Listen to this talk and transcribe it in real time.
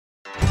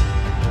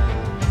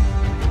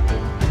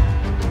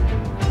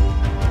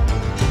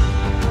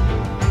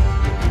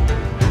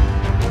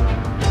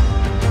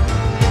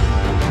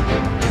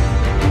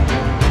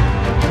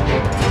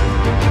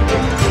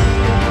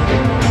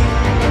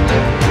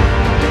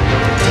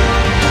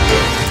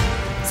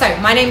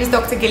my name is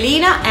Dr.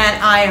 Galyna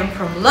and I am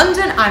from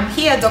London. I'm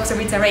here at Dr.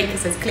 Rita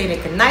Reikis'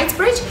 clinic in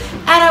Knightsbridge,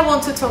 and I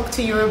want to talk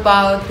to you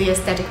about the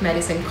Aesthetic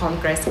Medicine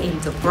Congress in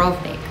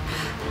Dubrovnik.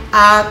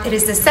 It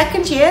is the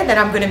second year that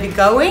I'm going to be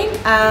going,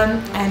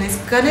 and it's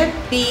going to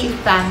be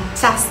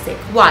fantastic.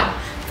 Why?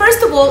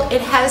 First of all,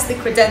 it has the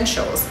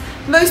credentials.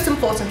 Most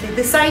importantly,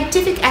 the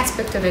scientific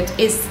aspect of it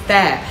is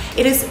there.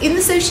 It is in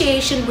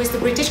association with the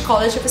British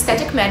College of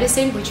Aesthetic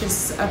Medicine, which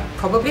is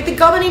probably the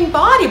governing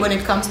body when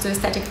it comes to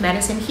aesthetic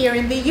medicine here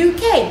in the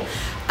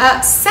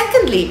UK.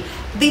 Secondly,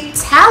 the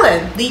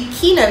talent, the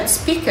keynote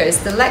speakers,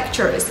 the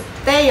lecturers,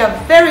 they are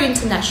very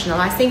international.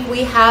 I think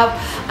we have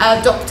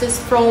doctors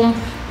from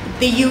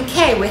the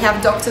UK, we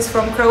have doctors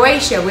from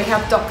Croatia, we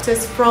have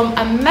doctors from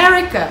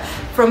America,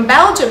 from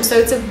Belgium, so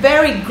it's a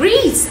very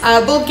Greece,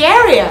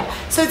 Bulgaria,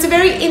 so it's a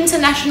very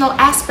international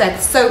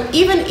aspect. So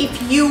even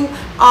if you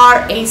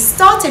are a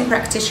starting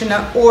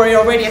practitioner or an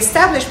already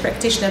established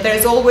practitioner,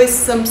 there's always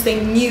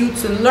something new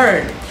to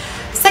learn.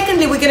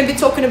 Secondly, we're going to be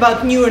talking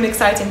about new and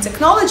exciting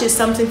technologies,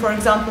 something, for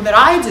example, that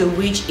I do,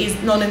 which is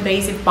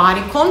non-invasive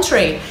body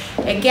contouring.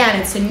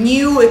 Again, it's a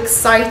new,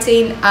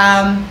 exciting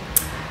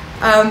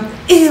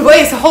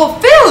it's a whole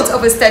field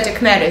of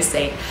aesthetic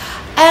medicine.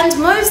 And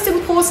most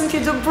importantly,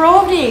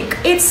 Dubrovnik,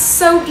 it's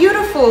so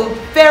beautiful,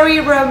 very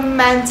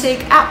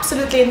romantic,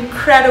 absolutely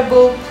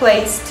incredible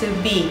place to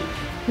be.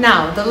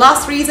 Now, the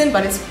last reason,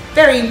 but it's a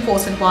very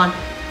important one,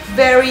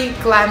 very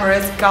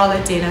glamorous gala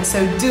dinner,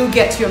 so do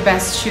get your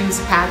best shoes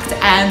packed,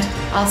 and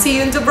I'll see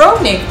you in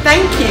Dubrovnik.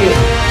 Thank you.